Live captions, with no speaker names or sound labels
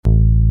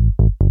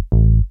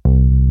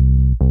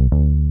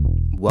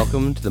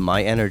Welcome to the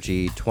My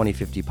Energy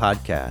 2050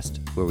 podcast,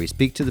 where we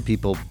speak to the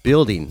people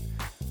building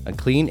a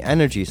clean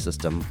energy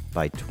system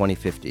by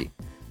 2050.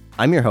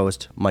 I'm your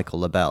host, Michael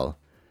LaBelle.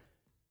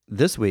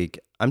 This week,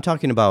 I'm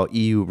talking about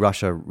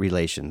EU-Russia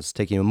relations,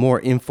 taking a more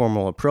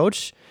informal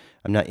approach.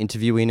 I'm not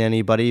interviewing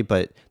anybody,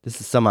 but this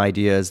is some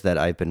ideas that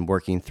I've been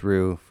working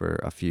through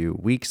for a few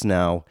weeks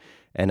now,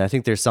 and I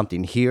think there's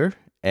something here.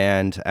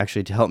 And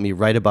actually, to help me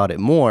write about it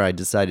more, I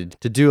decided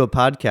to do a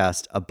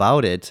podcast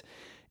about it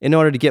in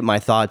order to get my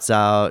thoughts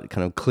out,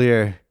 kind of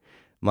clear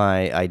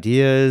my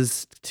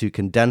ideas, to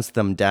condense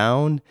them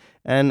down.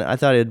 And I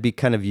thought it'd be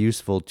kind of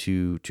useful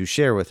to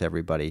share with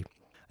everybody.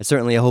 I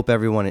certainly hope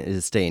everyone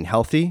is staying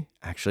healthy.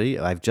 Actually,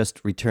 I've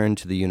just returned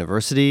to the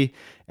university,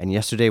 and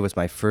yesterday was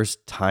my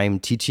first time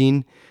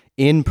teaching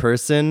in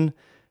person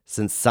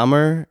since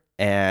summer,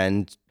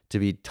 and to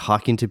be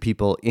talking to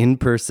people in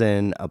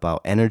person about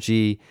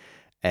energy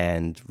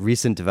and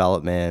recent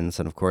developments,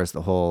 and of course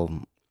the whole,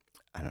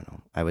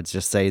 I would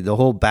just say the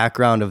whole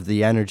background of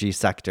the energy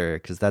sector,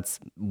 because that's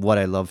what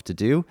I love to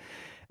do.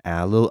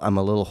 I'm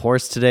a little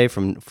hoarse today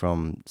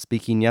from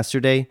speaking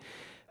yesterday.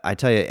 I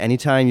tell you,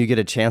 anytime you get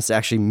a chance to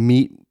actually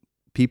meet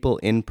people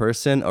in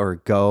person or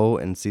go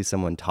and see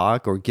someone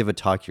talk or give a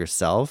talk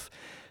yourself,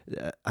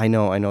 I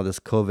know this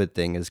COVID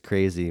thing is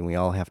crazy and we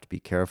all have to be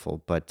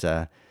careful, but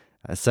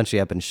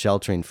essentially I've been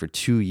sheltering for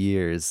 2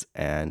 years,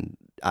 and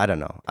I don't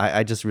know.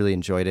 I just really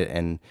enjoyed it,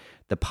 and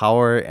the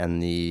power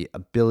and the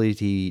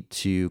ability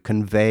to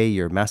convey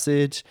your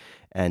message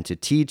and to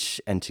teach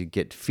and to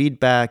get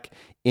feedback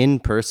in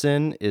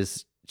person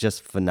is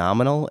just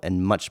phenomenal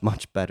and much,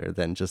 much better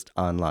than just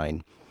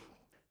online.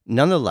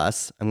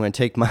 Nonetheless, I'm going to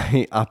take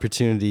my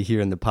opportunity here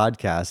in the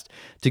podcast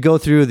to go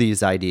through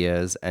these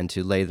ideas and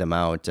to lay them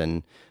out,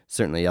 and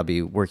certainly I'll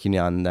be working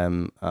on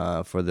them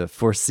for the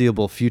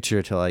foreseeable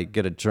future till I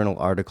get a journal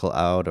article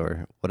out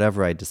or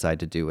whatever I decide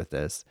to do with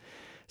this.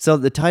 So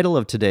the title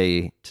of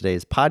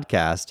today's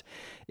podcast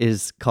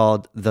is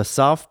called The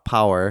Soft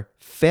Power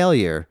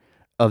Failure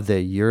of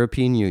the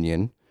European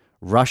Union.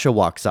 Russia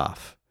Walks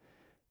Off.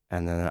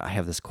 And then I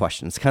have this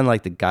question. It's kind of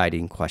like the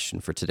guiding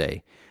question for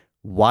today.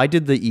 Why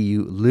did the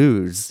EU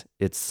lose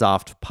its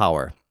soft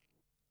power?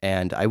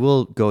 And I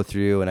will go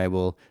through and I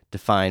will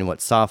define what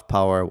soft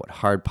power, what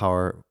hard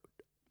power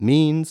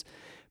means.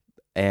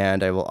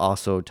 And I will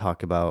also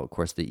talk about, of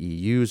course, the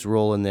EU's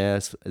role in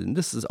this. And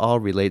this is all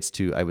relates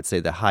to, I would say,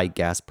 the high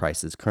gas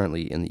prices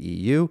currently in the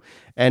EU,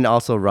 and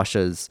also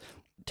Russia's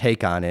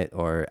take on it,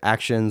 or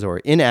actions or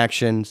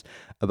inactions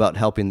about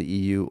helping the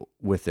EU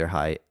with their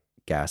high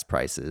gas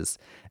prices.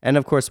 And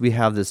of course, we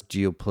have this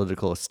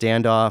geopolitical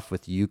standoff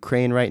with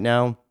Ukraine right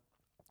now,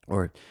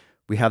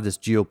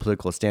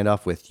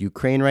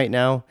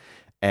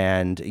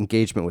 and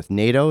engagement with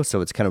NATO.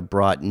 So it's kind of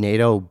brought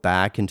NATO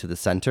back into the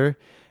center.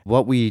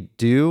 What we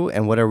do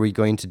and what are we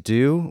going to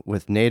do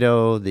with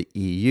NATO, the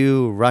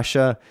EU,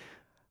 Russia.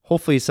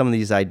 Hopefully some of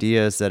these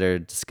ideas that are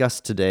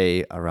discussed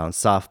today around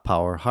soft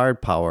power,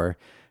 hard power,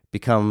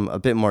 become a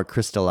bit more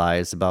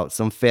crystallized about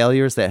some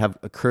failures that have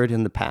occurred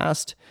in the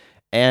past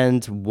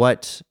and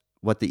what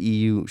the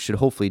EU should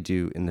hopefully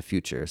do in the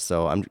future.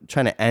 So I'm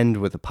trying to end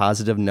with a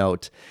positive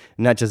note,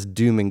 not just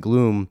doom and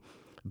gloom,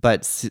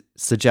 but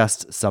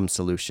suggest some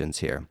solutions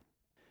here.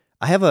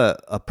 I have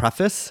a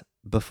preface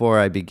before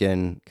I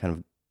begin kind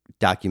of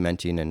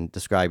documenting and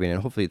describing,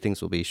 and hopefully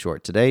things will be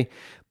short today,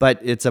 but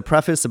it's a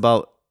preface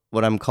about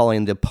what I'm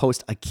calling the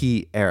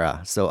post-acquis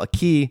era. So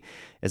acquis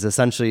is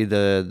essentially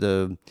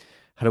the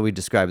how do we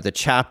describe it? The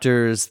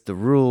chapters, the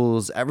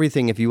rules,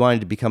 everything. If you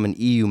wanted to become an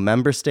EU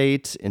member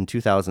state in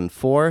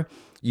 2004,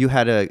 you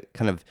had to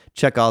kind of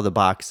check all the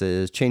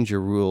boxes, change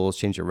your rules,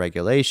 change your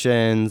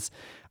regulations,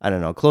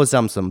 close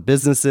down some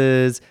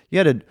businesses. You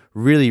had to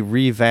really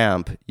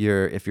revamp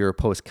if you're a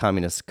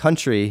post-communist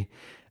country,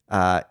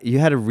 you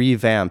had to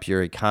revamp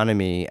your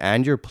economy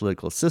and your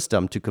political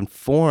system to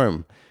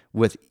conform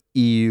with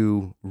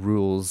EU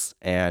rules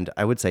and,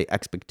 I would say,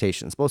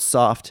 expectations, both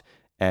soft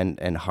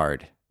and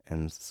hard.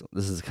 And so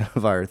this is kind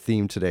of our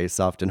theme today,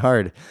 soft and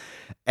hard.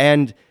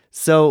 And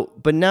so,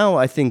 but now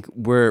I think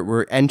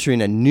we're entering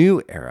a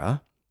new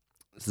era.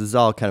 This is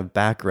all kind of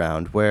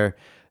background, where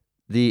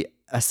the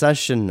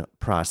accession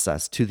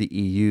process to the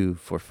EU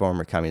for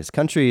former communist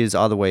countries,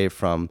 all the way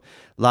from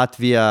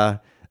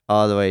Latvia,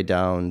 all the way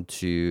down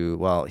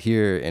to,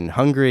 here in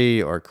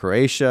Hungary or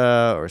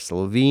Croatia or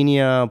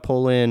Slovenia,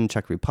 Poland,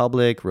 Czech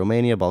Republic,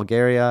 Romania,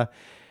 Bulgaria,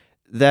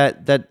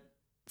 that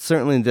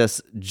certainly this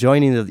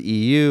joining of the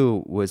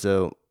EU was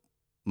a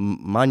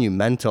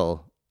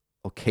monumental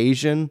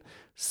occasion,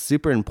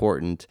 super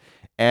important.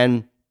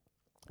 And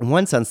in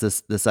one sense,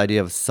 this idea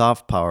of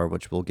soft power,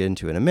 which we'll get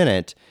into in a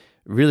minute,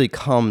 really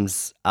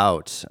comes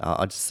out,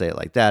 I'll just say it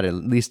like that, at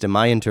least in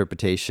my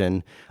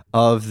interpretation,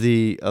 of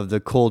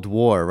the Cold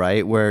War,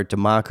 right, where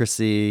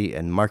democracy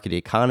and market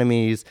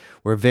economies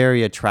were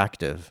very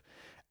attractive,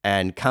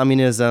 and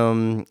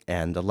communism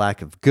and the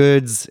lack of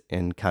goods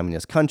in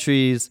communist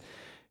countries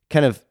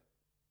kind of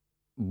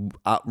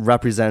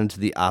represented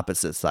the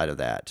opposite side of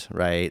that,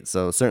 right?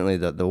 So certainly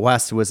the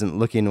West wasn't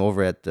looking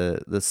over at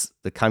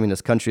the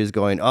communist countries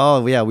going,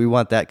 oh yeah, we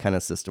want that kind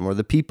of system, or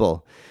the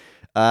people.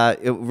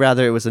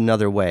 Rather, it was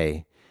another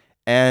way.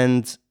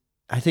 And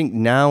I think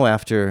now,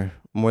 after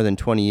more than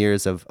 20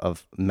 years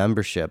of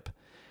membership,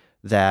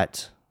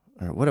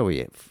 or what are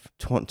we at?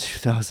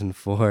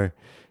 2004?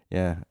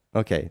 Yeah,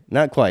 okay,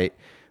 not quite,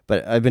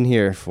 but I've been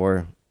here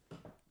for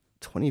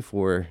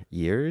 24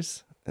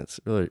 years. That's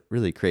really,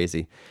 really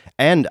crazy.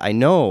 And I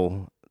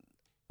know,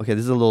 okay,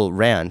 this is a little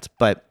rant,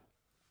 but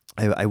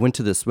I went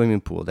to the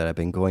swimming pool that I've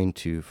been going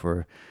to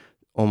for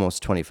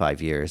almost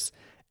 25 years,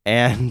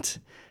 and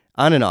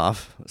on and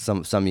off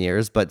some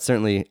years, but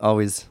certainly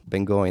always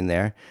been going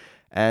there.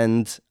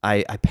 And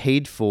I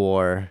paid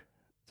for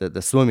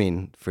the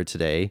swimming for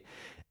today,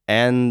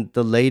 and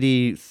the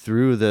lady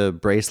threw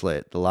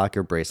the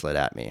locker bracelet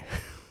at me.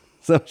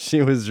 So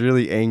she was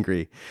really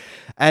angry.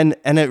 And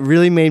it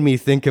really made me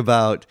think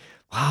about,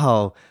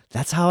 wow,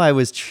 that's how I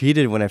was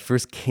treated when I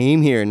first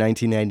came here in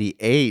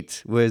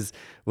 1998, was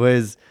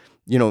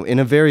in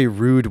a very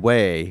rude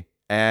way.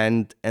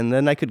 And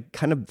then I could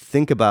kind of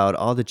think about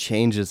all the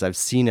changes I've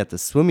seen at the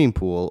swimming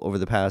pool over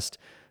the past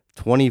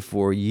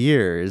 24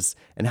 years,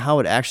 and how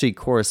it actually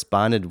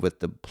corresponded with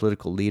the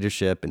political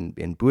leadership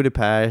in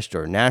Budapest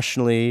or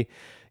nationally,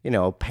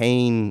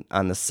 paying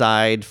on the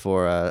side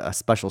for a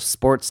special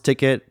sports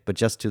ticket, but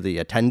just to the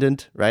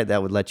attendant, right?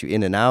 That would let you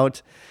in and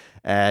out.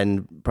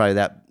 And probably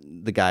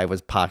the guy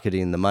was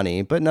pocketing the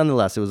money, but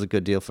nonetheless, it was a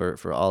good deal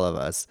for all of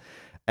us.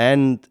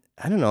 And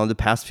I don't know, the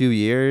past few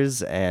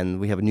years, and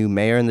we have a new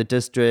mayor in the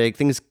district,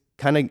 things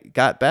kind of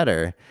got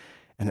better.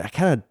 And I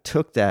kind of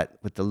took that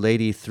with the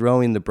lady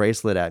throwing the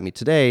bracelet at me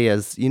today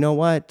as, you know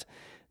what?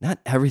 Not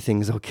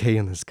everything's okay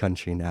in this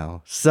country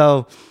now.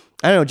 So,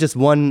 I don't know, just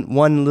one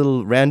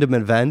little random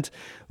event,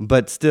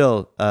 but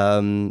still,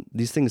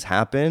 these things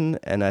happen,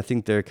 and I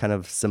think they're kind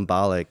of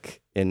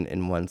symbolic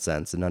in one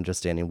sense, in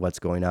understanding what's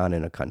going on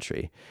in a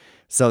country.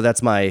 So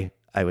that's I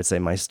would say,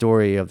 my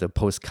story of the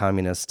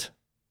post-communist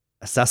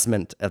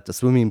assessment at the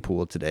swimming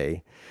pool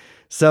today.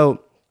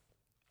 So,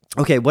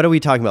 okay, what are we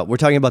talking about? We're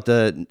talking about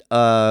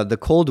the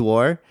Cold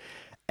War,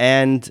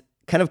 and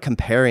kind of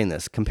comparing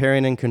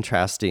and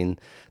contrasting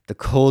the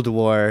Cold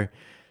War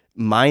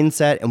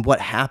mindset and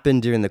what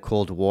happened during the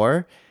Cold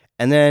War.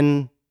 And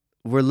then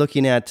we're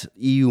looking at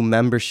EU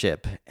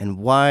membership and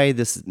why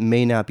this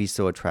may not be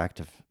so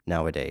attractive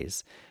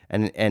nowadays.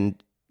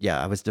 And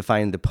yeah, I was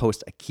defining the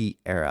post-Acquis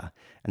era.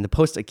 And the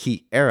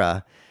post-Acquis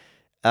era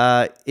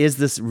is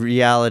this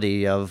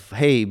reality of,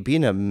 hey,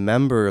 being a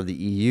member of the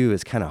EU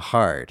is kind of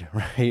hard,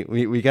 right?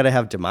 We got to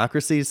have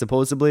democracy,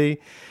 supposedly.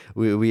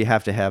 We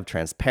have to have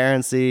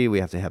transparency.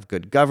 We have to have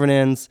good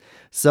governance.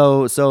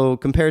 So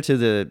compared to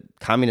the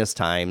communist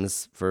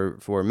times,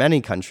 for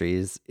many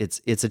countries,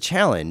 it's a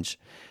challenge.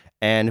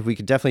 And we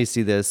could definitely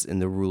see this in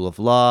the rule of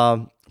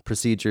law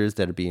procedures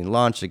that are being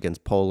launched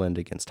against Poland,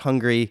 against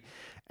Hungary.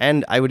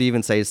 And I would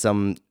even say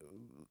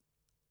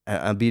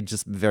I'll be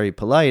just very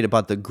polite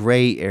about the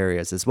gray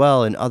areas as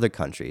well in other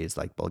countries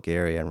like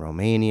Bulgaria and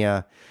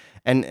Romania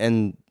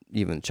and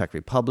even Czech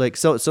Republic.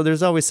 So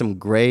there's always some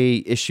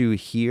gray issue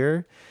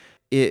here.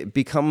 It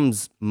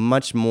becomes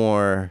much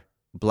more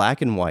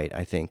black and white,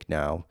 I think,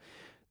 now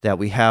that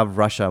we have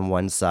Russia on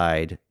one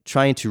side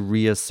trying to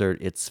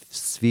reassert its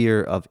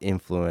sphere of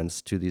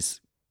influence to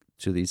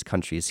these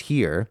countries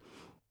here,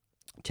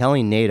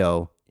 telling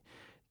NATO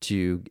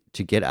to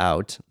get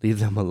out, leave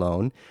them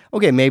alone.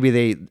 Okay,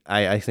 maybe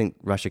I think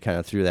Russia kind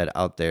of threw that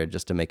out there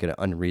just to make an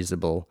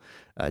unreasonable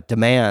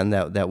demand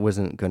that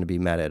wasn't going to be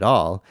met at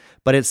all.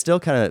 But it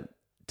still kind of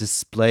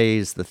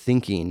displays the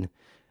thinking,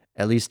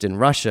 at least in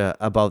Russia,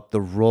 about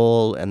the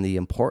role and the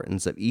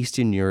importance of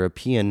Eastern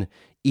European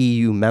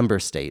EU member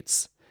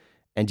states.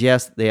 And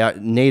yes,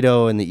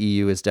 NATO and the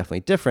EU is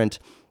definitely different,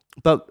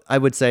 but I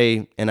would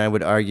say, and I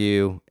would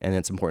argue, and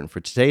it's important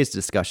for today's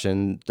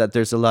discussion, that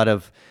there's a lot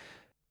of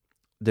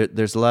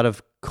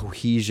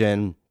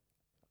cohesion,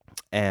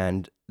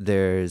 and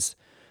there's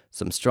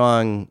some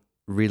strong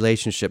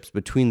relationships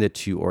between the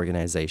two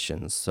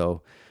organizations.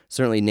 So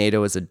certainly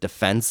NATO is a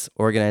defense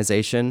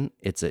organization.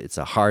 It's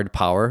a hard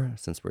power,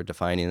 since we're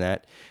defining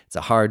that. It's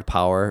a hard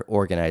power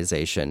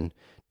organization,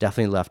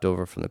 definitely left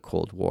over from the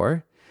Cold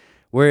War,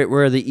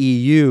 where the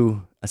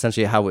EU,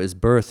 essentially how it was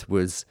birthed,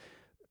 was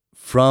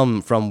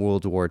from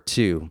World War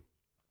II.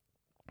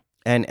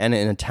 And an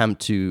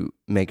attempt to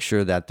make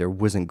sure that there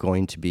wasn't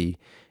going to be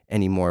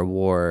any more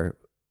war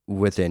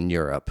within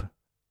Europe.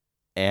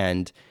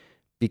 And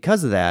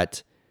because of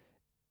that,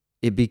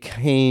 it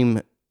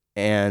became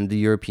the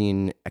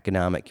European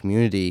Economic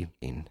Community.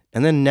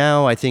 And then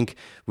now, I think,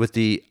 with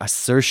the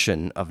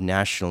assertion of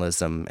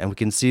nationalism, and we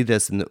can see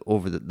this in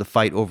the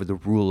fight over the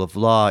rule of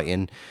law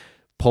in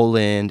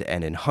Poland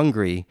and in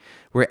Hungary,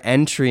 we're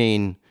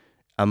entering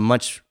a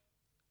much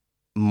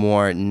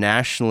more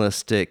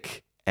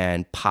nationalistic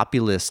and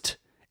populist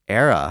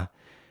era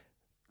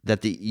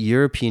that the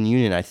European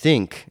Union, I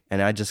think,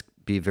 and I just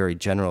be very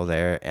general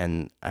there,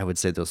 and I would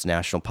say those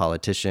national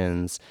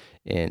politicians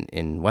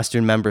in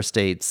Western member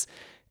states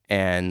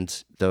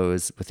and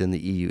those within the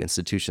EU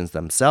institutions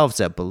themselves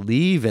that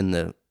believe in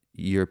the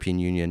European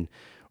Union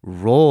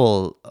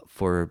role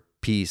for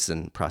peace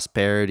and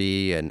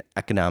prosperity and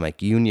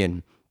economic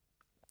union,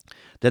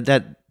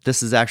 that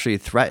this is actually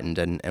threatened,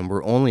 and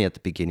we're only at the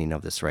beginning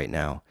of this right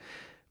now.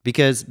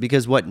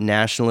 Because what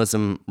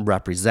nationalism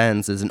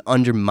represents is an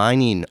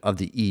undermining of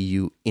the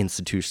EU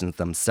institutions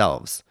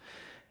themselves.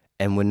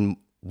 And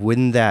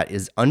when that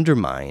is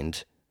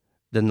undermined,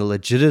 then the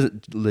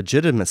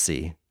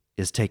legitimacy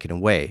is taken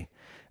away.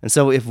 And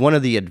so if one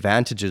of the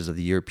advantages of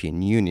the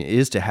European Union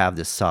is to have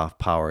this soft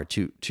power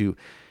to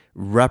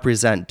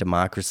represent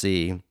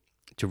democracy,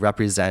 to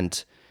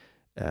represent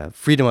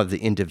freedom of the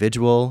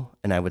individual,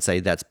 and I would say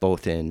that's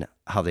both in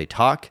how they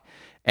talk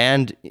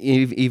and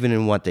even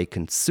in what they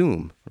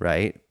consume,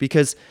 right?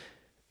 Because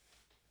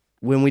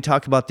when we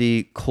talk about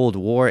the Cold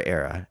War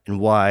era and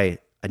why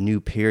a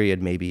new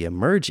period may be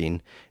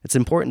emerging, it's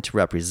important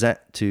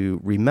to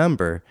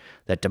remember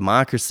that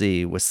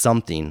democracy was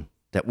something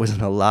that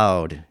wasn't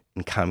allowed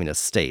in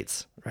communist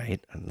states,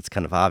 right? And it's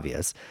kind of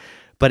obvious.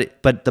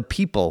 But the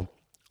people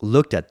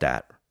looked at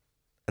that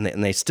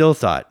and they still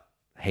thought,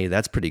 hey,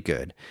 that's pretty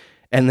good.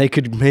 And they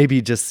could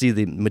maybe just see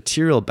the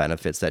material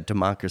benefits that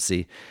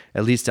democracy,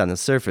 at least on the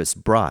surface,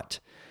 brought.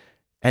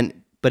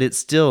 But it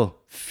still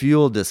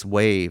fueled this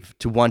wave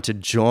to want to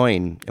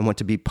join and want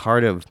to be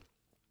part of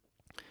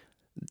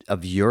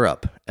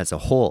Europe as a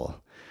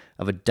whole,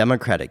 of a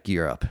democratic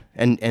Europe.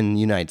 And the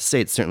United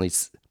States certainly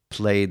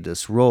played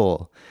this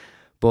role,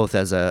 both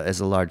as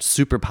a large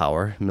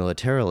superpower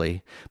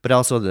militarily, but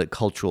also the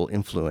cultural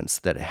influence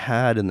that it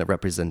had in the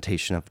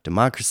representation of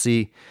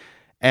democracy.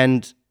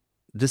 And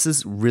this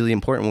is really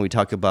important when we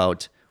talk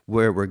about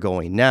where we're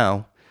going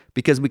now,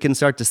 because we can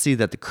start to see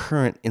that the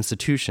current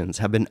institutions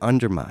have been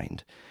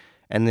undermined,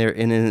 and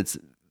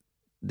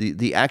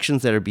the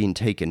actions that are being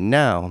taken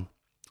now,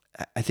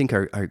 I think,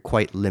 are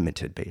quite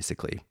limited,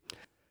 basically.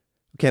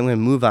 Okay, I'm going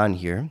to move on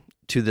here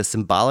to the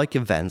symbolic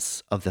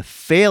events of the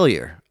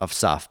failure of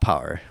soft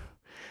power,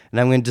 and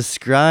I'm going to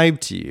describe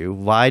to you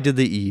why did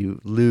the EU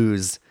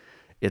lose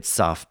its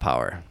soft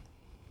power.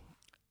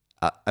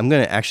 I'm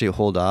going to actually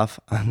hold off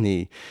on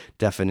the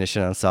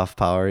definition on soft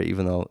power,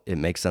 even though it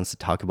makes sense to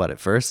talk about it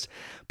first.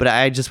 But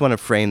I just want to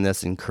frame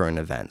this in current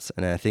events.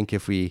 And I think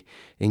if we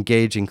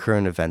engage in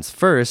current events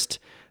first,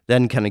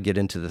 then kind of get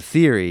into the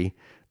theory,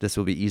 this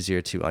will be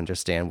easier to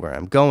understand where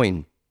I'm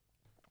going.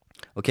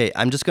 Okay,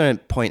 I'm just going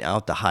to point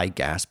out the high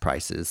gas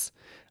prices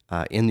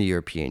in the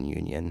European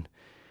Union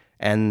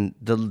and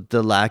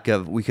the lack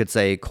of, we could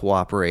say,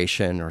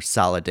 cooperation or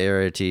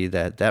solidarity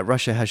that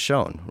Russia has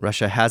shown.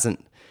 Russia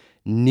hasn't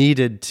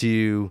needed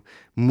to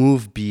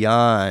move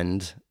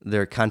beyond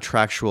their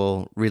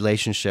contractual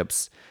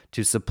relationships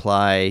to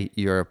supply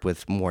Europe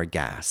with more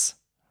gas,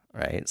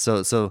 right?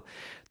 So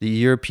the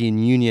European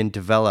Union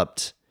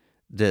developed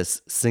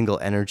this single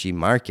energy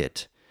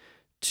market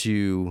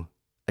to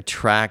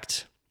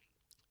attract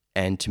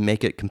and to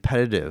make it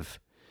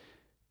competitive,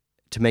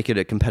 to make it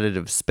a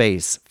competitive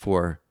space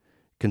for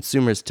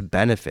consumers to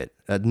benefit.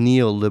 A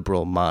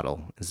neoliberal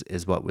model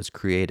is what was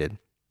created.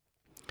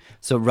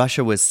 So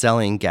Russia was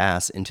selling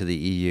gas into the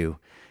EU.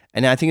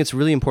 And I think it's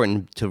really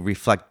important to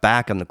reflect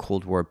back on the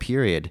Cold War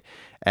period.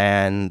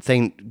 And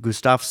Thane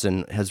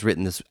Gustafsson has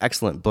written this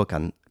excellent book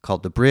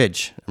called The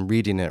Bridge. I'm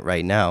reading it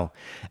right now.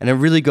 And it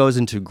really goes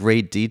into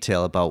great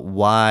detail about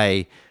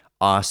why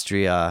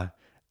Austria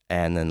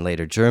and then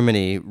later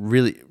Germany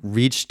really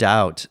reached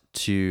out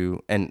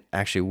to, and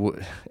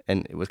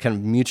it was kind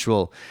of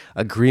mutual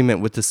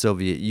agreement with the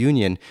Soviet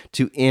Union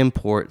to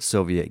import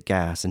Soviet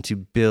gas and to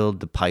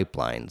build the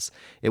pipelines.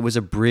 It was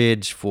a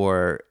bridge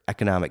for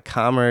economic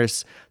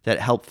commerce that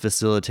helped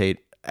facilitate,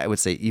 I would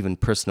say, even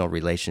personal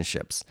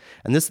relationships.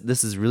 And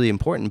this is really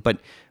important,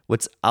 but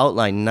what's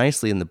outlined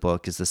nicely in the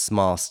book is the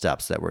small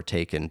steps that were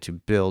taken to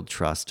build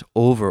trust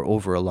over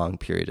a long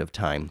period of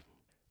time.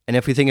 And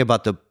if we think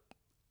about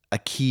a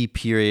key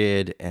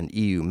period and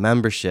EU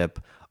membership,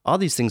 all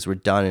these things were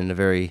done in a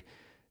very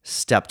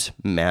stepped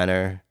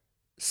manner,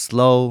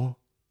 slow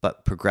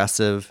but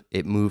progressive.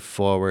 It moved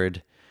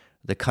forward.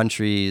 The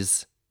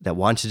countries that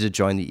wanted to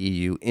join the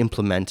EU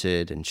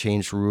implemented and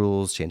changed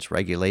rules, changed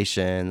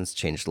regulations,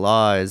 changed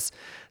laws.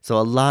 So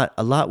a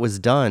lot was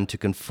done to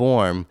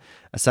conform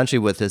essentially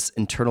with this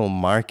internal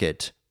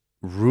market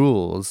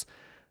rules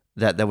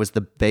that was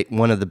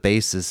one of the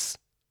basis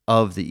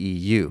of the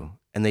EU.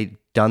 And they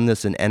done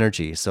this in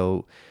energy.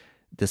 So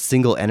the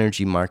single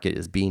energy market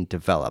is being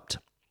developed.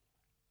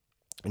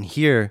 And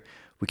here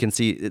we can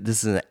see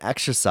this is an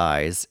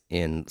exercise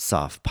in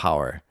soft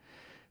power,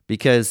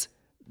 because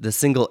the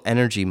single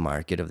energy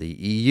market of the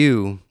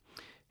EU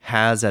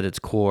has at its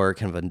core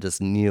kind of this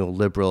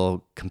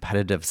neoliberal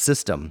competitive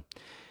system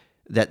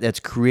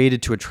that's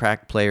created to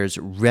attract players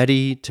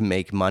ready to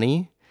make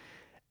money,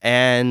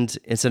 and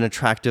it's an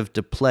attractive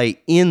to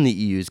play in the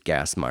EU's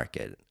gas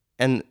market.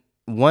 And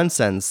in one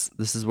sense,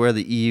 this is where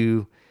the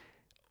EU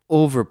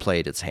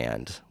overplayed its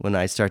hand when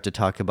I start to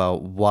talk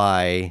about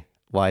why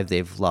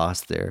they've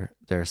lost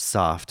their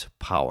soft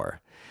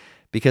power.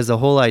 because the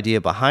whole idea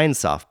behind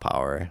soft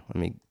power, let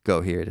me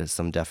go here to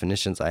some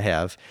definitions I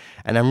have,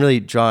 and I'm really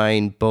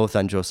drawing both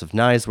on Joseph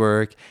Nye's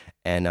work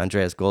and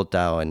Andreas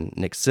Goldau and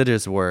Nick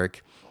Sitter's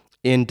work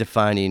in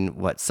defining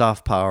what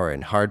soft power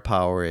and hard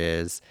power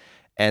is.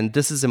 And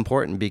this is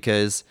important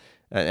because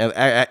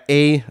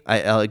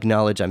I'll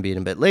acknowledge I'm being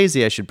a bit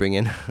lazy. I should bring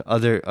in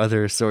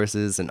other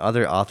sources and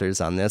other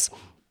authors on this.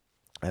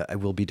 I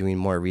will be doing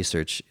more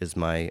research is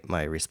my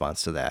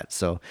response to that.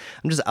 So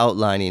I'm just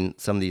outlining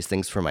some of these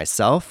things for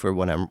myself for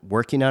what I'm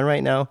working on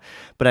right now.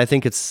 But I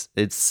think it's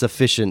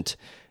sufficient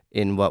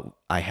in what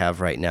I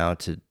have right now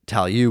to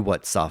tell you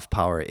what soft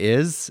power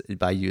is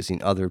by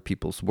using other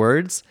people's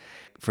words.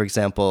 For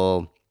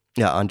example,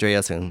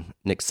 Andreas and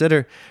Nick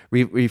Sitter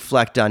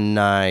reflect on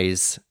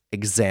Nye's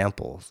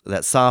example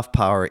that soft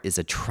power is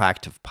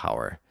attractive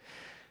power.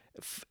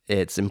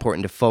 It's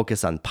important to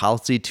focus on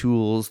policy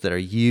tools that are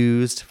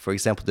used, for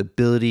example, the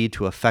ability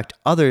to affect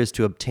others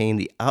to obtain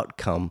the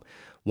outcome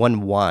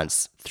one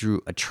wants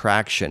through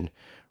attraction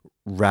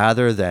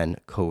rather than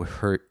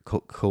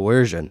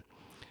coercion.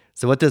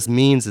 So what this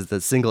means is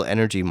the single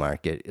energy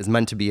market is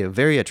meant to be a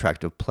very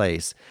attractive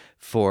place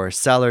for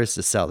sellers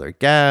to sell their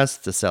gas,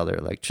 to sell their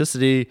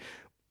electricity,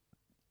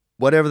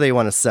 whatever they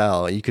want to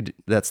sell.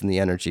 That's in the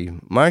energy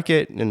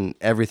market and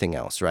everything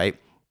else, right?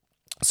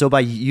 So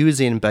by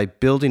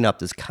building up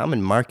this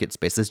common market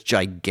space, this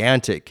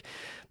gigantic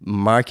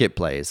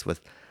marketplace with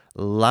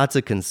lots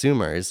of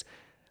consumers,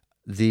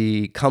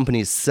 the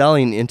companies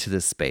selling into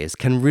this space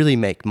can really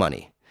make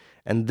money.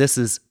 And this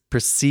is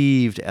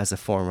perceived as a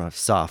form of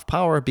soft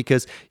power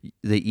because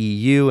the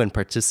EU and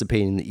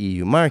participating in the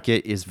EU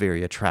market is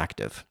very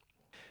attractive.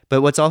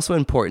 But what's also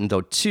important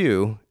though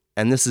too,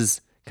 and this is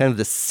kind of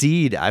the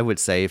seed, I would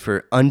say,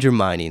 for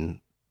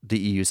undermining the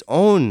EU's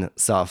own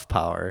soft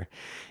power,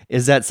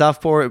 is that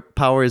soft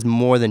power is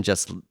more than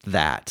just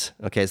that.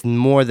 Okay, it's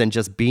more than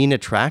just being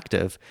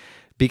attractive,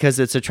 because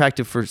it's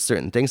attractive for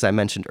certain things. I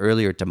mentioned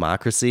earlier,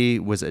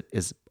 democracy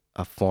is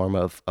a form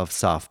of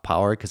soft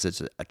power because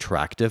it's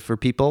attractive for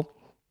people.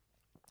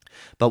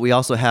 But we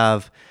also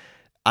have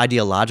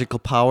ideological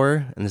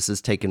power, and this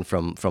is taken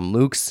from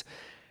Luke's,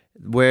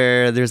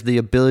 where there's the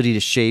ability to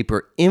shape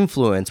or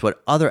influence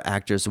what other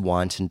actors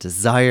want and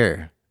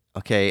desire.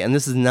 Okay, and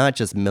this is not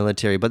just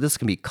military, but this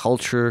can be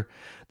culture,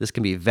 this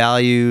can be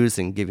values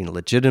and giving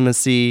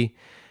legitimacy.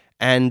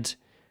 And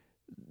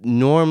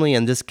normally,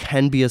 and this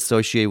can be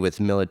associated with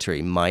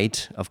military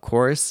might, of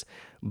course,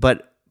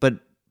 but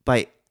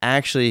by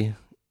actually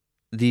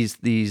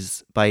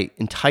by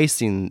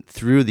enticing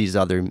through these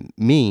other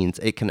means,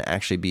 it can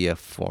actually be a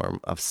form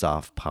of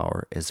soft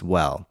power as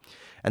well.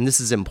 And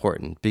this is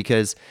important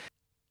because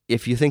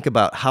if you think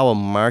about how a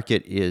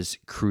market is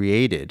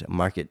created, a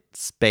market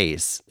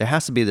space, there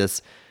has to be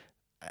this,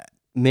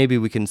 maybe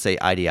we can say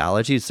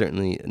ideology,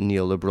 certainly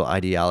neoliberal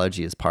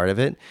ideology is part of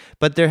it,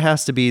 but there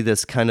has to be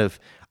this kind of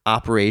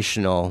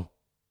operational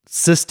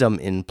system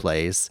in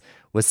place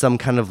with some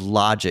kind of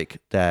logic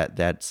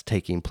that's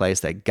taking place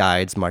that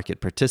guides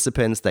market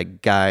participants,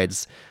 that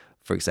guides,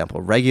 for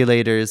example,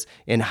 regulators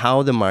in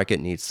how the market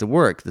needs to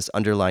work, this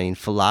underlying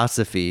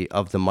philosophy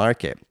of the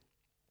market.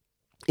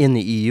 In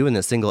the EU, in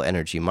the single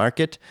energy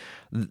market,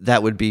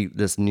 that would be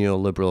this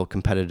neoliberal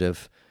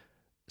competitive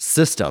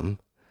system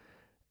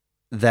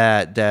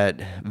that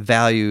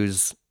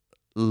values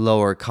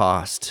lower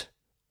cost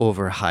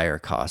over higher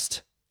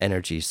cost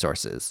energy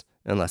sources,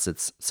 unless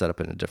it's set up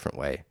in a different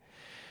way.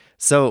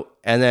 So,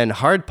 and then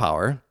hard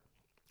power,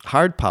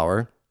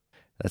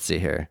 let's see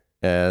here.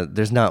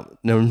 There's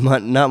not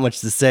much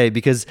to say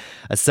because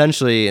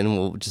essentially, and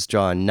we'll just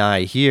draw a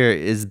Nye here,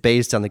 is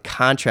based on the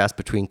contrast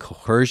between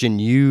coercion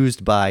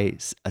used by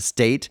a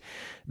state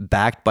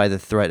backed by the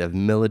threat of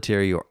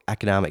military or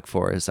economic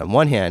force on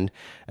one hand,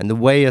 and the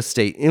way a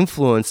state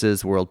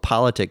influences world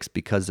politics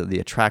because of the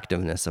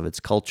attractiveness of its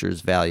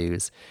cultures,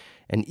 values,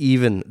 and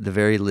even the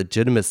very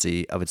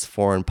legitimacy of its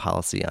foreign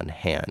policy on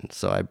hand.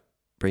 So I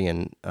bring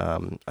in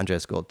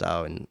Andreas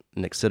Goldau and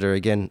Nick Sitter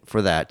again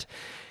for that.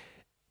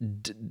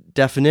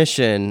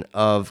 Definition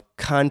of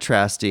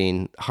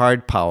contrasting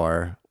hard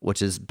power,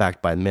 which is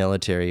backed by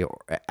military or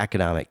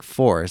economic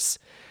force,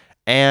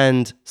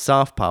 and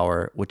soft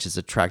power, which is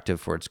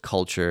attractive for its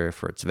culture,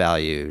 for its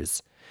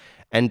values.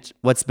 And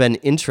what's been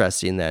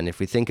interesting then, if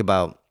we think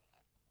about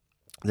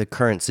the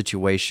current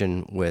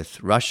situation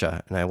with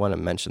Russia, and I want to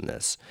mention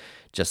this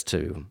just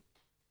to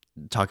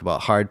talk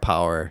about hard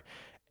power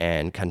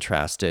and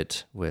contrast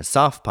it with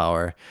soft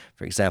power.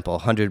 For example,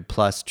 100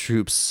 plus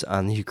troops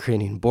on the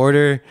Ukrainian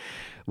border.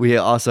 We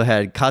also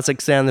had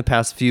Kazakhstan the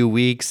past few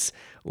weeks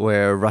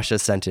where Russia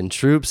sent in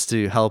troops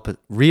to help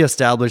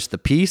reestablish the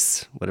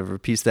peace, whatever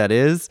peace that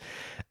is.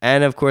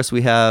 And of course,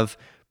 we have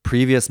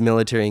previous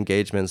military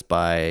engagements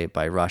by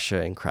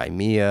Russia in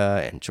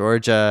Crimea and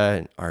Georgia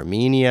and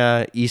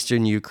Armenia,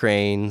 Eastern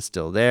Ukraine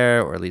still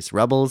there, or at least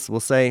rebels, we'll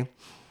say.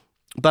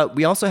 But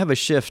we also have a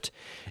shift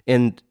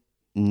in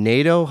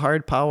NATO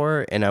hard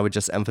power, and I would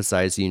just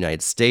emphasize the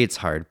United States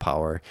hard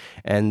power.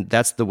 And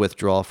that's the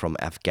withdrawal from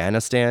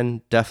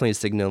Afghanistan, definitely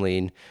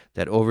signaling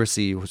that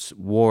overseas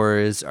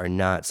wars are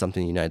not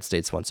something the United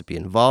States wants to be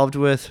involved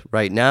with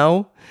right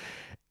now.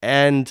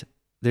 And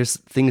there's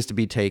things to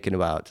be taken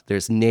about.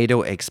 There's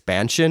NATO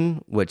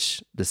expansion,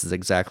 which this is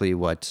exactly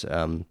what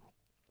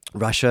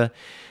Russia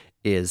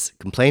is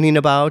complaining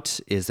about,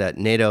 is that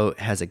NATO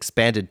has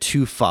expanded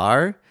too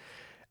far,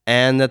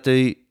 and that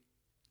the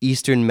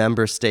Eastern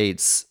member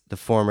states, the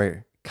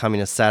former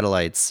communist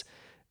satellites,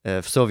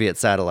 Soviet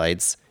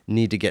satellites,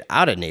 need to get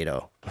out of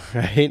NATO,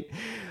 right?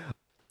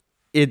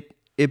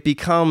 It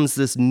becomes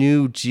this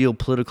new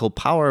geopolitical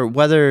power,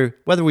 whether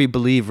we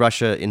believe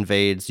Russia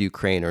invades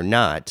Ukraine or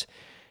not.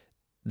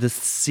 The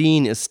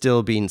scene is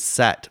still being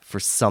set for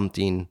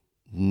something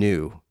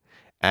new.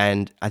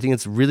 And I think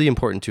it's really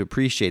important to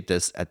appreciate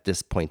this at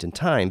this point in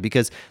time,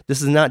 because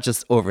this is not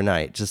just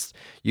overnight, just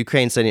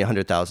Ukraine sending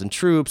 100,000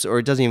 troops, or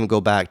it doesn't even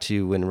go back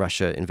to when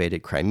Russia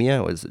invaded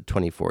Crimea, it was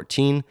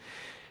 2014.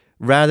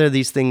 Rather,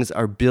 these things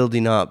are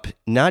building up,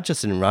 not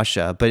just in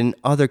Russia, but in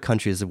other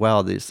countries as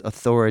well. This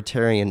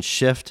authoritarian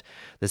shift,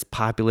 this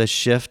populist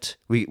shift.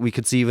 We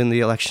could see even the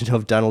election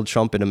of Donald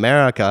Trump in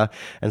America,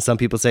 and some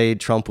people say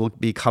Trump will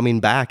be coming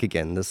back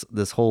again.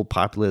 This whole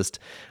populist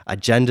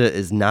agenda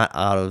is not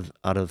out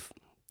of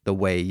the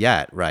way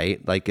yet,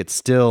 right? Like, it's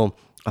still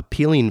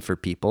appealing for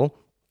people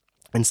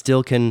and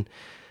still can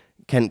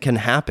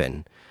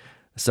happen.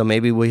 So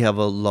maybe we have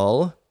a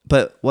lull,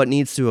 but what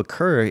needs to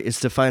occur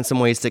is to find some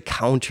ways to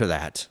counter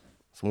that.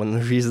 So one of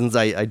the reasons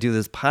I do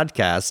this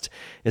podcast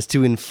is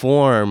to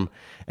inform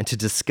and to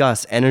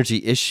discuss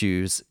energy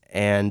issues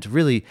and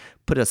really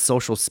put a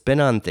social spin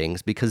on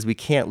things, because we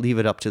can't leave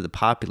it up to the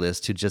populace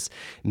to just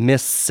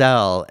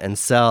missell and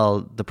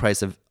sell the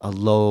price of a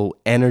low-cost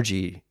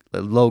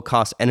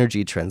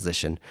energy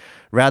transition.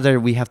 Rather,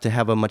 we have to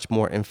have a much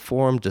more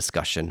informed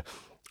discussion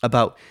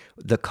about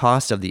the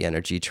cost of the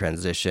energy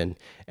transition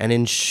and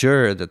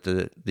ensure that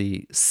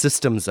the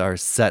systems are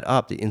set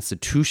up, the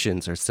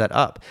institutions are set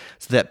up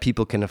so that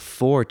people can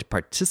afford to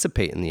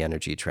participate in the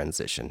energy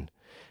transition.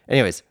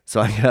 Anyways,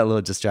 so I got a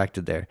little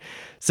distracted there.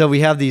 So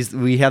we have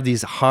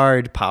these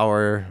hard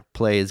power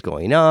plays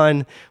going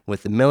on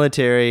with the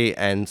military,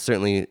 and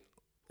certainly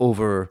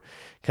over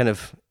kind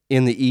of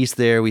in the east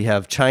there we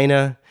have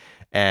China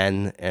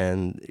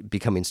and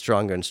becoming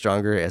stronger and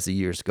stronger as the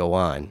years go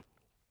on.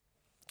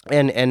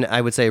 And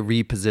I would say a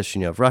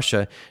repositioning of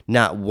Russia,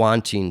 not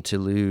wanting to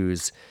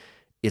lose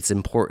its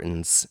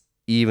importance,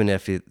 even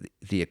if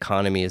the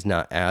economy is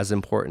not as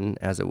important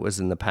as it was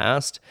in the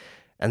past.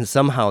 And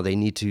somehow they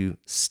need to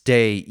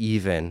stay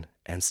even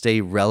and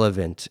stay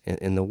relevant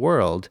in the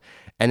world.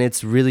 And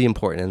it's really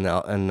important,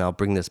 and I'll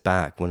bring this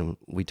back when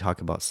we talk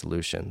about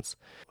solutions.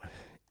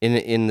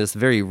 In this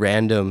very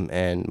random,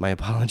 and my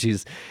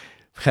apologies,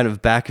 kind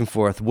of back and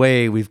forth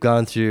way, we've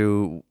gone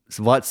through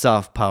what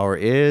soft power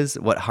is,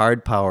 what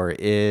hard power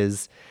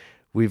is.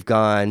 We've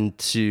gone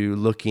to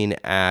looking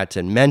at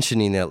and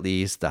mentioning at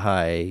least the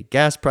high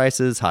gas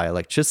prices, high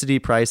electricity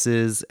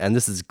prices, and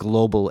this is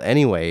global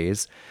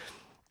anyways,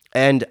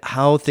 and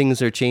how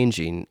things are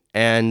changing.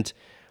 And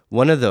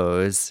one of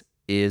those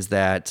is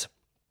that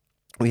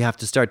we have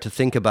to start to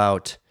think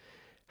about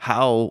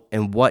how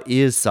and what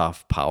is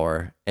soft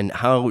power and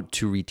how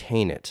to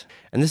retain it.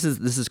 And this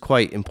is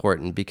quite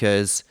important,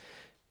 because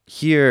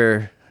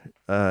here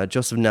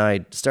Joseph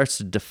Nye starts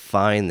to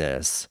define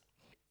this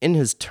in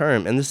his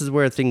term, and this is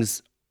where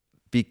things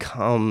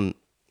become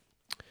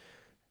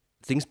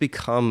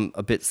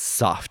a bit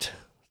soft,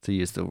 to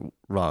use the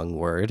wrong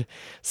word.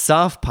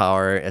 Soft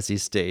power, as he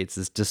states,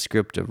 is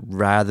descriptive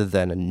rather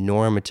than a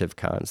normative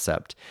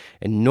concept.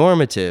 And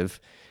normative,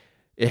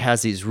 it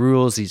has these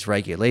rules, these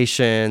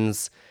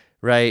regulations,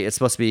 right? It's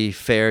supposed to be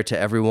fair to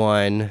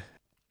everyone.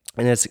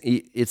 And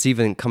it's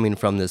even coming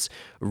from this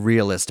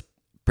realist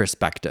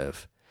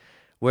perspective.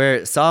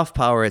 Where soft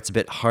power, it's a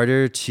bit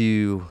harder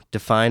to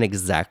define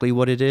exactly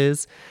what it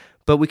is,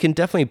 but we can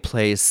definitely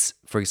place,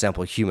 for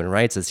example, human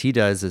rights, as he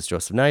does, as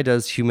Joseph Nye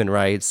does, human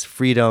rights,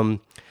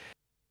 freedom.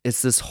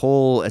 It's this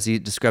whole, as he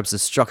describes, the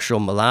structural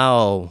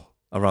malaise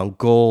around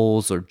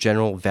goals or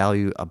general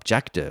value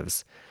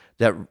objectives,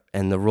 that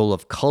and the role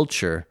of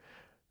culture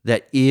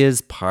that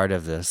is part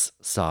of this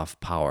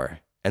soft power.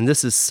 And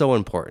this is so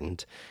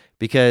important,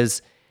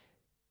 because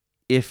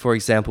if, for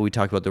example, we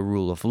talk about the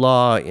rule of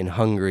law in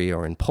Hungary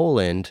or in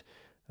Poland,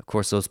 of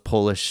course, those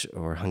Polish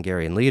or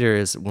Hungarian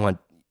leaders want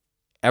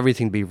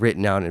everything to be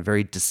written out in a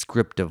very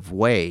descriptive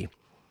way.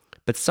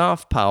 But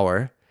soft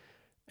power,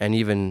 and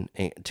even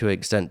to an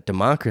extent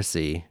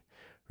democracy,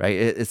 right?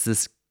 It's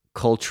this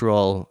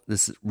cultural,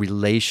 this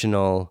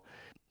relational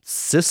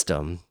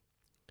system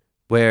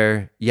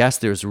where, yes,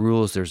 there's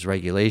rules, there's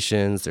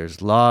regulations,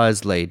 there's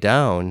laws laid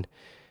down,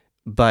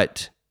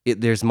 but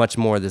there's much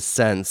more the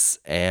sense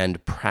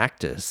and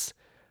practice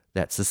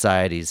that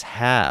societies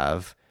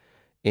have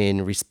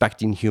in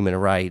respecting human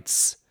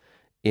rights,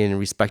 in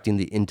respecting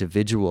the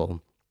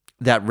individual,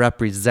 that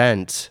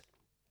represent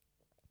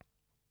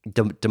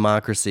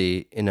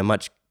democracy in a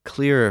much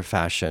clearer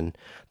fashion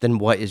than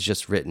what is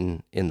just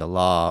written in the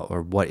law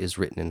or what is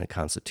written in the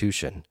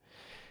Constitution.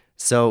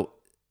 So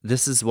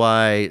this is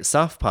why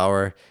soft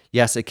power,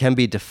 yes, it can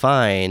be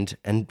defined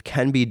and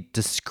can be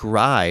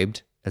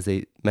described, as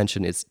they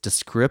mentioned, it's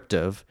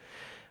descriptive,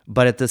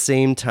 but at the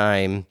same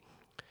time,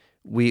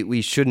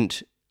 we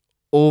shouldn't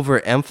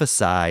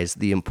overemphasize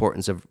the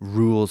importance of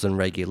rules and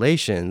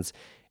regulations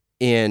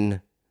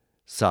in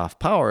soft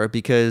power,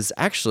 because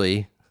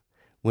actually,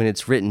 when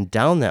it's written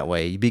down that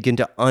way, you begin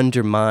to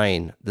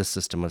undermine the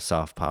system of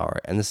soft power.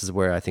 And this is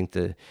where I think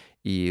the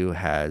EU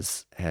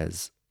has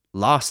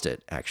lost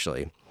it,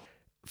 actually.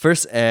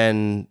 First,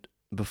 and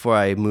before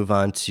I move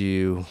on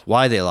to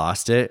why they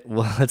lost it,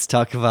 well, let's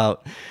talk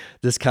about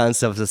this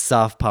concept of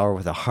soft power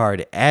with a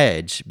hard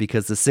edge,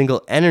 because the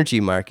single energy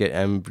market,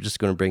 I'm just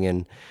going to bring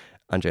in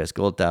Andreas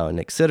Goldau and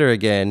Nick Sitter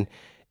again,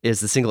 is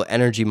the single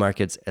energy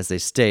markets, as they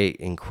state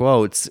in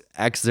quotes,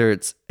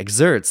 exerts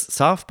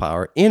soft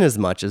power in as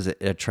much as it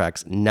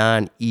attracts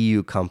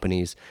non-EU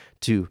companies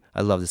to,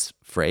 I love this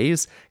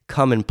phrase,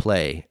 come and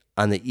play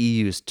on the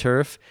EU's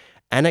turf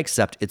and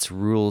accept its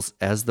rules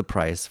as the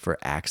price for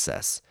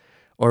access,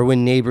 or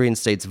when neighboring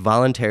states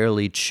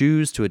voluntarily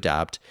choose to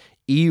adopt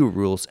EU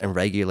rules and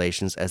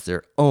regulations as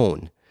their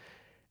own.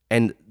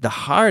 And the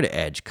hard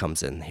edge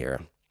comes in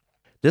here.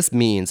 This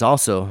means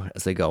also,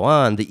 as they go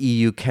on, the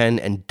EU can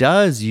and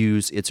does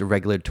use its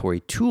regulatory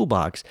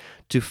toolbox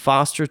to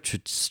foster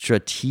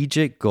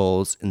strategic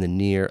goals in the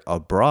near,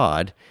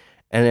 abroad,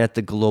 and at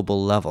the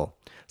global level.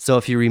 So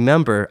if you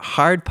remember,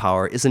 hard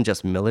power isn't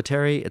just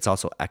military, it's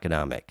also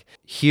economic.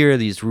 Here,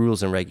 these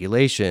rules and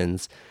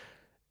regulations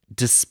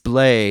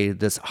display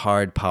this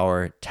hard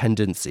power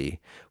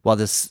tendency, while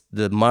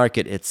the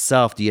market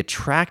itself, the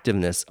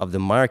attractiveness of the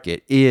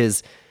market,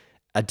 is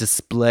a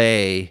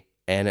display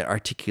and an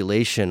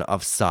articulation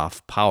of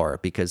soft power,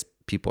 because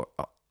people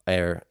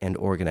and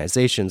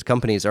organizations,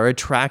 companies are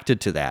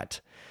attracted to that,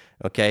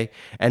 okay?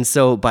 And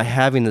so by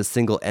having the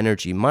single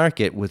energy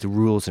market with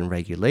rules and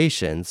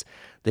regulations,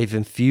 they've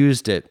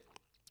infused it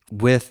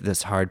with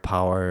this hard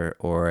power,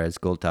 or as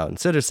Goldau and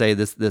Sitter say,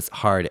 this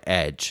hard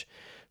edge,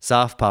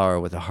 soft power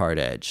with a hard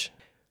edge.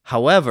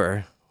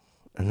 However,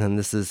 and then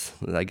this is,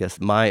 I guess,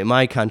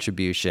 my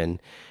contribution,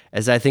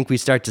 as I think we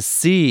start to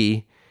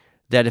see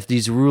that if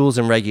these rules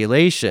and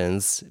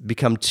regulations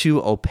become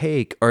too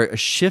opaque or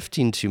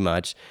shifting too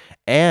much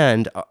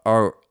and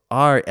are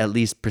at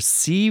least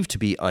perceived to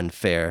be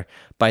unfair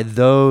by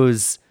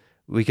those,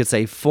 we could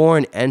say,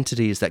 foreign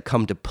entities that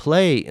come to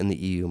play in the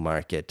EU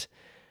market,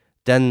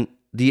 then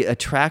the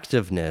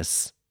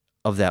attractiveness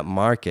of that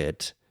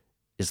market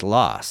is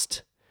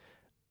lost.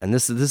 And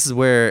this is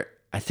where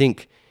I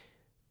think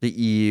the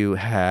EU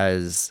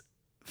has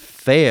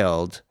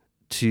failed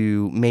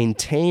to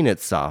maintain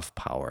its soft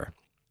power.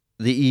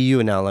 The EU,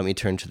 and now let me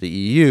turn to the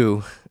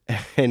EU,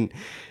 and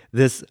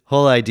this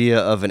whole idea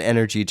of an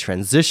energy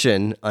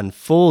transition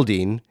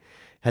unfolding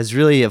has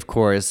really, of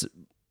course,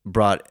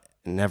 brought,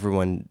 and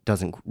everyone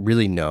doesn't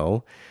really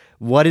know,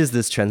 what is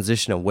this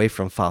transition away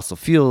from fossil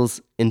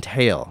fuels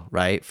entail,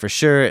 right? For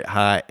sure, it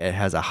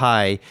has a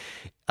high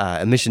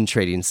emission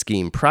trading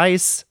scheme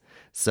price,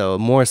 so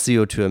more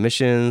CO2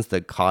 emissions,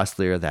 the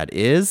costlier that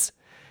is.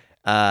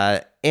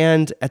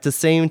 And at the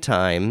same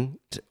time,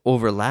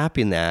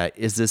 overlapping that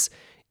is this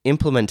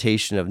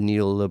implementation of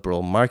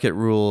neoliberal market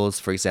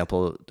rules, for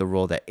example, the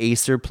role that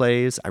Acer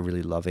plays. I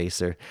really love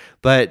Acer,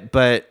 but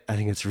I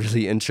think it's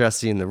really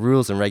interesting, the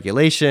rules and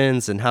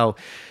regulations and how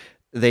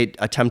they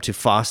attempt to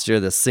foster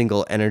the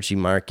single energy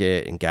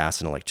market in gas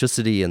and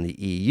electricity in the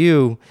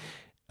EU.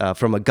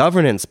 From a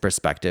governance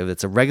perspective,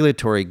 it's a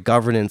regulatory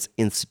governance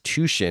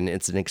institution.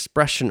 It's an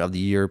expression of the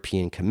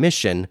European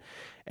Commission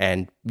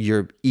and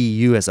your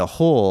EU as a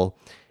whole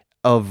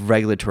of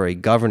regulatory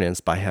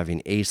governance by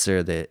having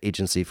Acer, the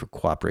Agency for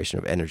Cooperation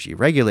of Energy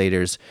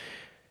Regulators,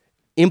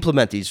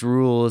 implement these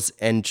rules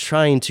and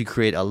trying to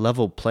create a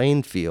level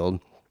playing field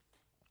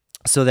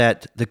so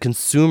that the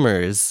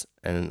consumers,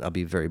 and I'll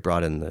be very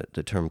broad in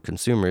the term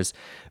consumers,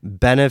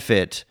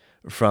 benefit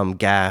from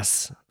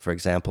gas, for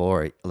example,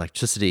 or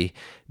electricity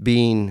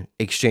being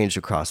exchanged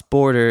across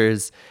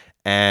borders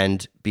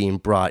and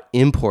being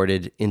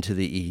imported into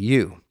the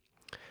EU.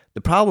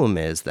 The problem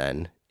is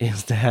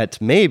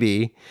that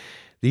maybe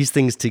these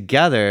things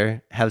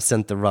together have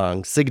sent the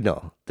wrong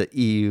signal. The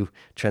EU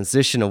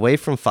transition away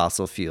from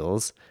fossil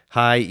fuels,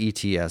 high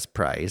ETS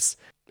price,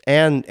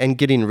 and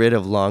getting rid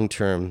of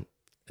long-term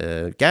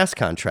gas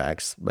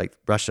contracts like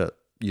Russia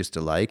used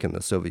to like, and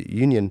the Soviet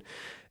Union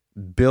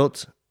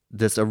built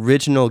this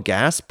original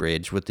gas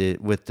bridge with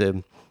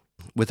the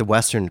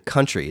Western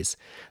countries.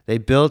 They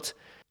built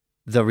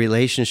the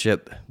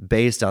relationship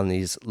based on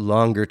these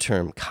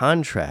longer-term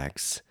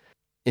contracts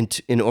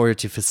in order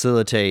to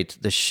facilitate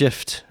the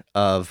shift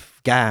of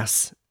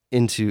gas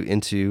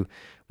into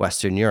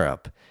Western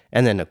Europe.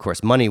 And then, of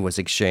course, money was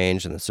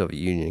exchanged, and the Soviet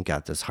Union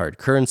got this hard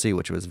currency,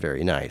 which was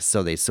very nice.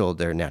 So they sold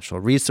their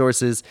natural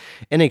resources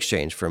in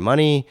exchange for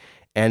money,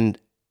 and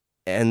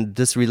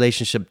this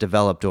relationship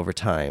developed over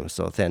time.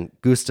 So then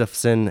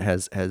Gustafsson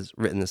has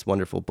written this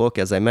wonderful book,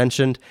 as I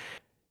mentioned,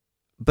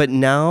 But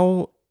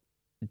now,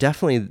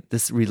 definitely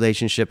this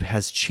relationship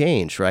has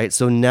changed, right?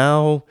 So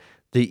now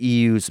the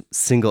EU's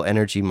single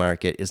energy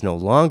market is no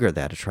longer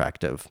that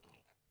attractive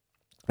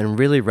and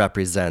really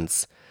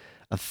represents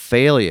a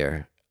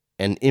failure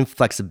and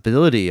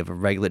inflexibility of a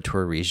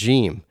regulatory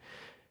regime.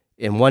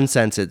 In one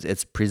sense,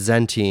 it's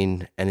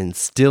presenting and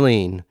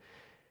instilling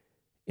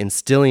in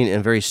a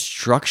very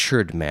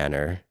structured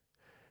manner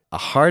a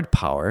hard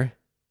power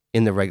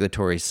in the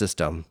regulatory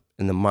system,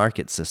 in the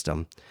market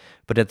system.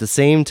 But at the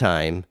same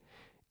time,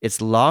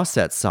 it's lost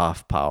that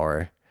soft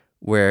power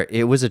where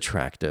it was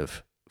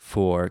attractive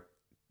for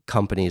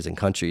companies and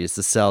countries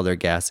to sell their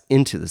gas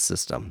into the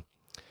system.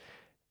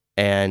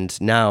 And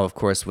now, of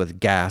course, with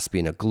gas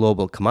being a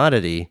global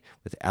commodity,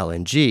 with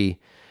LNG,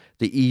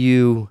 the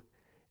EU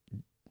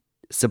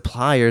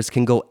suppliers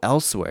can go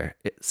elsewhere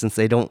since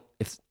they don't,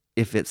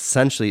 if it's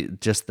essentially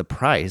just the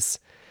price,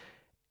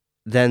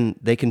 then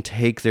they can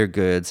take their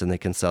goods and they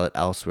can sell it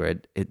elsewhere.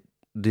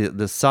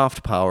 The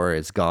soft power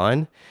is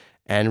gone,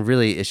 and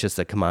really it's just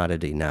a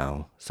commodity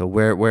now. So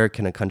where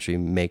can a country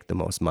make the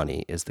most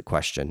money is the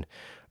question,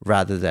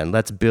 rather than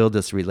let's build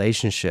this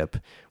relationship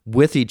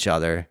with each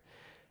other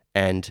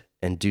and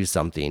do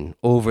something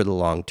over the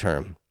long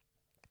term.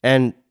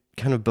 And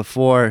kind of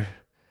before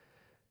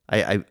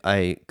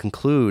I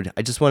conclude,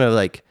 I just want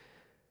to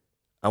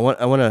I want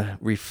to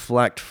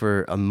reflect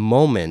for a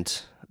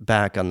moment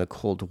back on the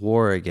Cold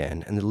War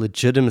again and the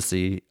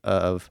legitimacy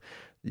of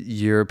the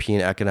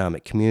European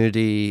Economic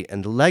Community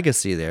and the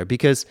legacy there,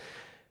 because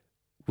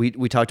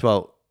we talked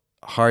about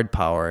hard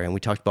power and we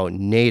talked about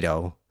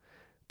NATO,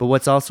 but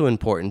what's also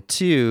important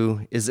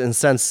too is, in a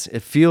sense,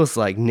 it feels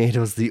like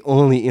NATO is the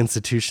only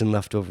institution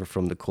left over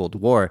from the Cold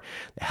War.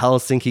 The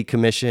Helsinki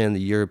Commission, the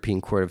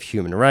European Court of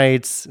Human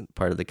Rights,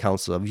 part of the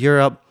Council of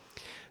Europe,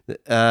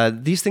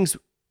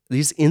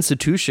 these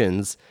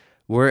institutions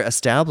were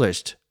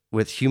established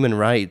with human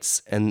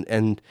rights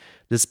and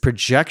this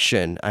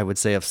projection, I would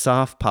say, of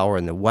soft power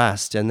in the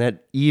West, and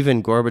that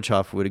even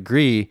Gorbachev would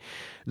agree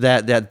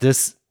that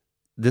this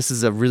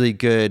is a really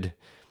good,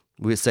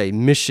 we would say,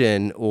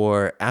 mission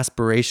or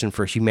aspiration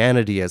for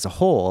humanity as a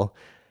whole,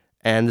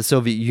 and the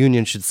Soviet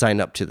Union should sign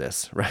up to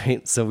this,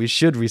 right? So we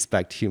should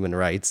respect human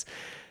rights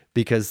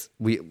because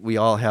we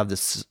all have the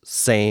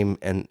same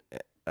and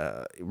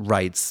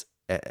rights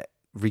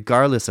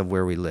regardless of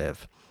where we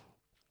live.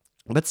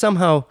 But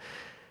somehow,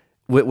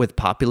 with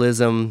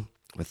populism,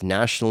 with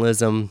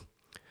nationalism,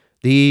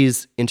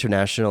 these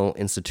international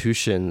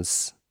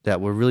institutions that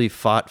were really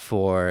fought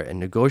for and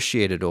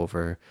negotiated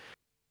over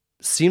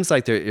seems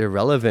like they're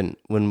irrelevant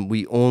when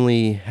we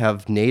only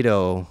have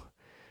NATO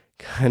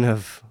kind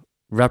of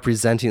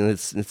representing,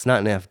 it's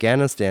not in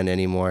Afghanistan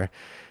anymore,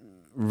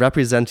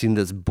 representing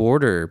this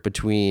border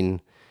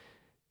between,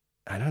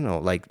 I don't know,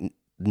 like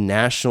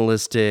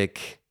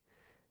nationalistic,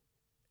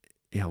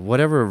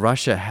 whatever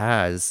Russia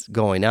has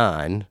going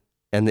on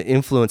and the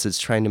influence it's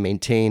trying to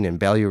maintain in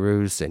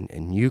Belarus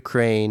and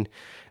Ukraine,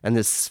 and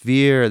this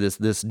sphere,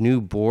 this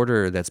new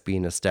border that's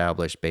being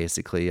established,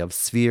 basically, of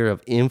sphere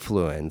of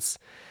influence.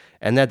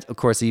 And that, of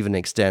course, even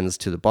extends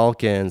to the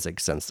Balkans,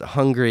 extends to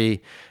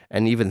Hungary,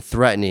 and even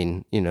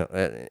threatening,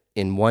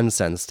 in one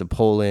sense, to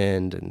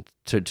Poland and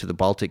to the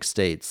Baltic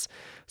states.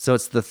 So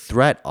it's the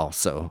threat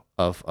also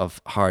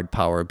of hard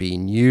power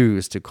being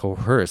used to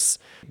coerce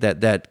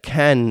that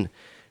can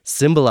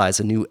symbolize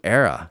a new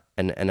era.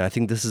 And I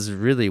think this is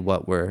really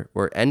what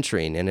we're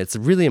entering. And it's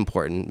really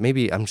important.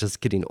 Maybe I'm just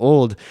getting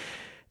old,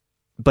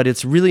 but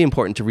it's really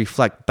important to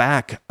reflect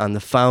back on the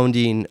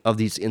founding of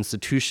these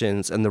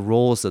institutions and the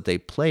roles that they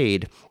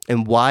played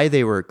and why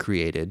they were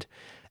created.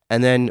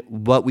 And then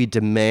what we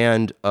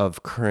demand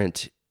of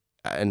current,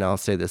 and I'll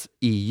say this,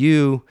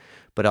 EU,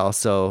 but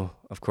also,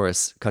 of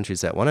course,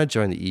 countries that want to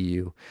join the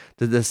EU,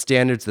 the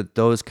standards that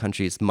those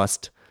countries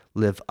must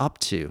live up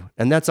to.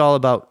 And that's all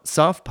about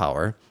soft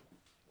power.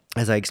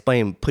 As I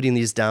explained, putting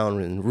these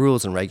down in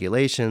rules and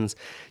regulations,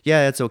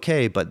 yeah, it's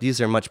okay, but these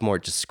are much more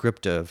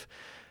descriptive,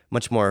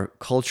 much more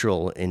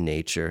cultural in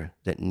nature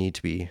that need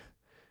to be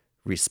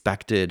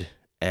respected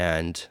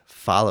and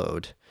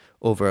followed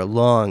over a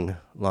long,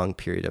 long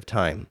period of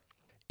time.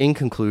 In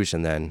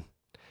conclusion, then,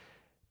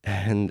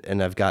 and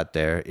I've got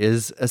there,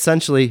 is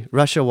essentially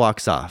Russia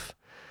walks off.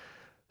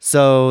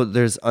 So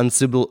there's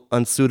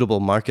unsuitable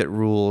market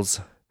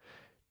rules,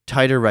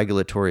 tighter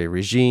regulatory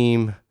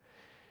regime,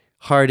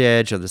 hard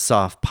edge of the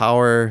soft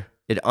power.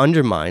 It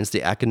undermines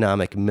the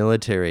economic,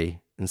 military,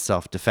 and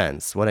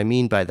self-defense. What I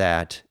mean by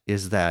that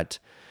is that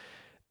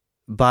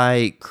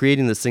by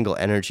creating the single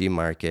energy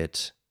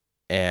market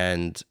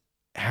and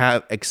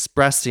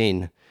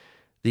expressing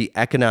the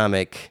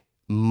economic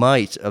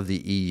might of the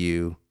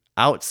EU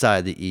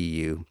outside the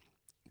EU,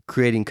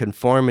 creating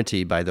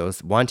conformity by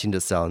those wanting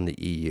to sell in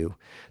the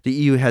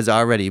EU has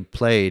already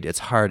played its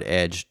hard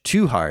edge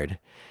too hard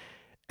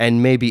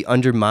and maybe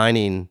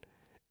undermining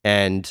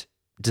and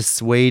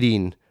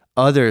dissuading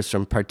others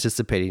from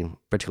participating,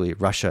 particularly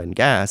Russia and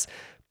gas,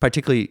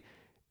 particularly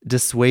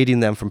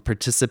dissuading them from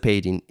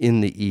participating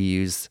in the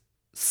EU's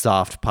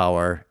soft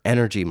power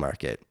energy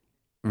market.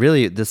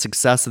 really, the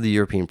success of the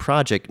European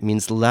project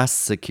means less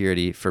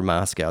security for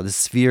Moscow. The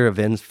sphere of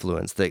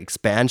influence, the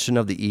expansion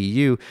of the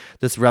EU,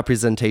 this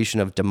representation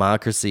of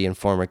democracy in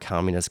former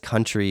communist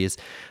countries,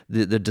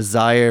 the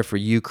desire for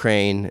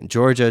Ukraine,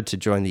 Georgia to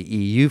join the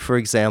EU, for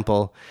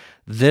example,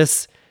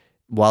 this,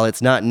 while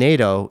it's not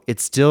NATO, it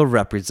still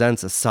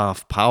represents a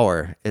soft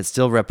power. It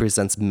still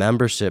represents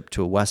membership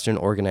to a Western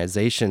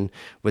organization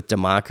with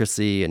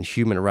democracy and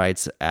human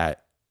rights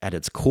at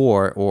its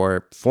core,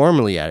 or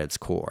formally at its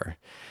core.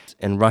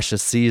 And Russia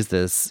sees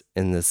this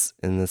in this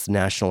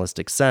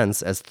nationalistic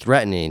sense as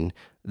threatening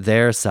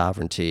their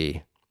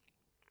sovereignty,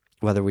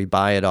 whether we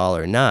buy it all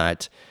or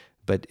not,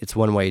 but it's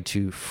one way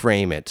to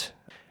frame it.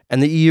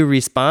 And the EU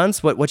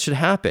response, what should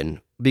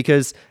happen?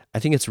 Because I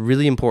think it's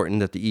really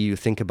important that the EU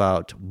think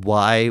about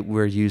why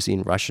we're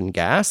using Russian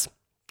gas.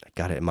 I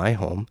got it in my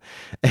home.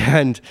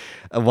 And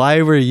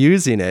why we're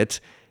using it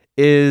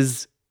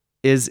is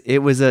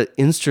it was an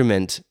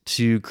instrument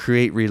to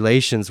create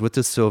relations with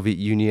the Soviet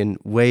Union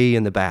way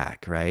in the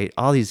back, right?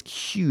 All these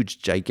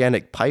huge,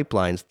 gigantic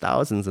pipelines,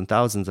 thousands and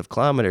thousands of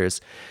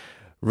kilometers,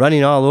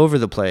 running all over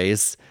the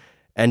place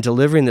and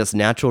delivering this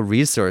natural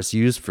resource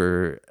used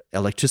for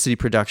electricity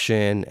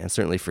production and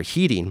certainly for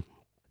heating.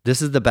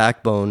 This is the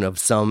backbone of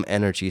some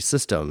energy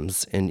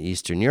systems in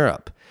Eastern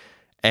Europe.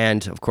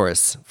 And of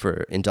course,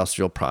 for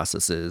industrial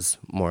processes,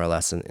 more or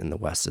less in the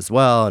West as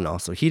well, and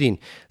also heating.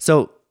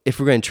 So if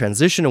we're going to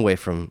transition away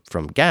from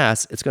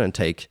gas, it's going to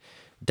take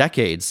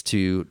decades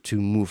to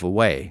move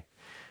away.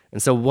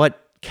 And so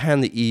what can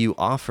the EU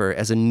offer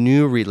as a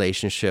new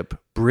relationship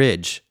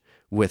bridge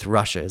with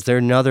Russia? Is there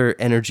another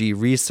energy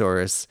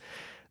resource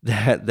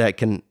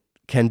that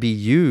can be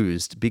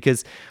used?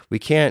 Because we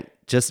can't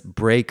just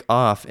break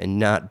off and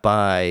not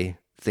buy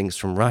things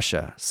from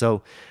Russia.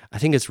 So I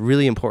think it's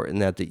really important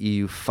that the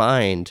EU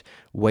find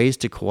ways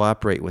to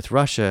cooperate with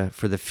Russia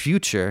for the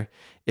future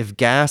if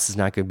gas is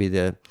not going to be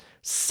the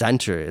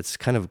center. It's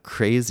kind of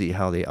crazy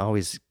how they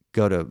always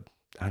go to,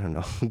 I don't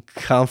know,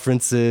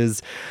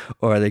 conferences,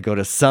 or they go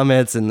to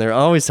summits and they're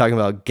always talking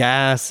about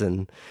gas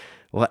and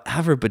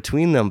whatever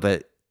between them.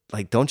 But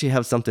like, don't you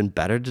have something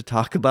better to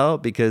talk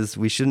about? Because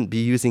we shouldn't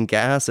be using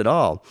gas at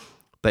all.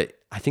 But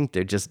I think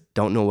they just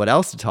don't know what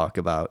else to talk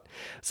about.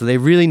 So they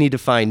really need to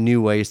find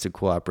new ways to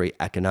cooperate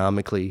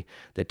economically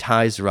that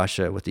ties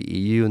Russia with the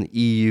EU, and the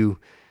EU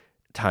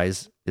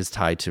is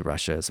tied to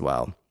Russia as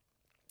well.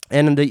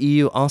 And the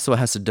EU also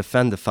has to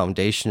defend the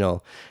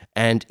foundational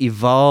and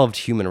evolved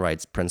human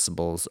rights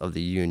principles of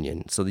the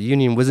Union. So the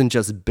Union wasn't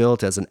just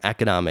built as an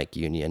economic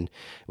union.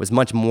 It was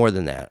much more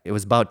than that. It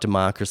was about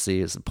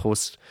democracy, as a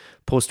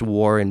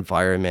post-war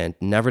environment,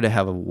 never to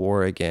have a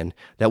war again.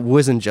 That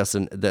wasn't just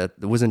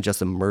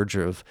a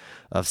merger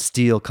of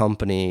steel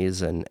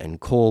companies and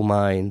coal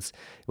mines.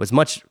 It was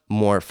much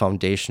more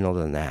foundational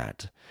than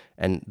that.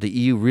 And the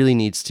EU really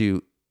needs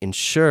to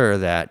ensure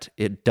that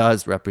it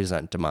does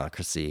represent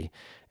democracy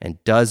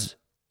and does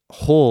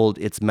hold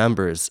its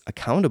members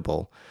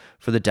accountable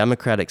for the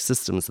democratic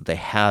systems that they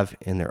have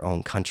in their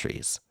own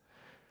countries.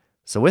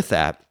 So with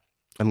that,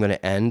 I'm going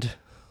to end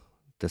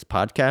this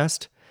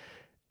podcast,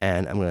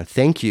 and I'm going to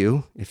thank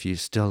you if you're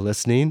still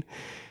listening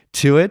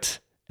to it.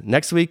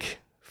 Next week,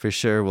 for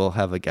sure, we'll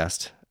have a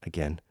guest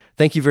again.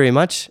 Thank you very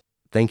much.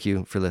 Thank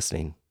you for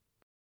listening.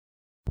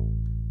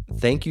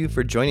 Thank you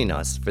for joining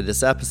us for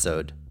this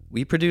episode.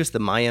 We produce the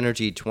My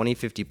Energy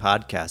 2050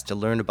 podcast to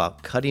learn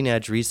about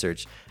cutting-edge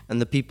research and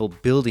the people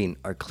building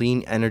our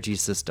clean energy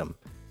system.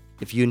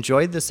 If you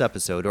enjoyed this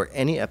episode or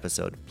any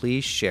episode,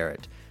 please share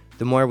it.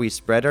 The more we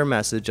spread our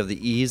message of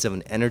the ease of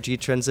an energy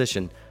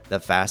transition, the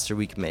faster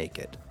we can make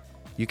it.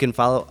 You can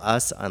follow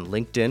us on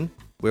LinkedIn,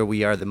 where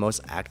we are the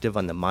most active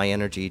on the My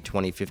Energy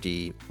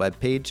 2050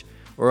 webpage,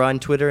 or on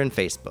Twitter and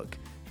Facebook.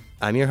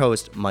 I'm your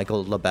host,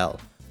 Michael LaBelle.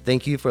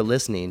 Thank you for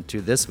listening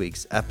to this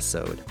week's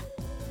episode.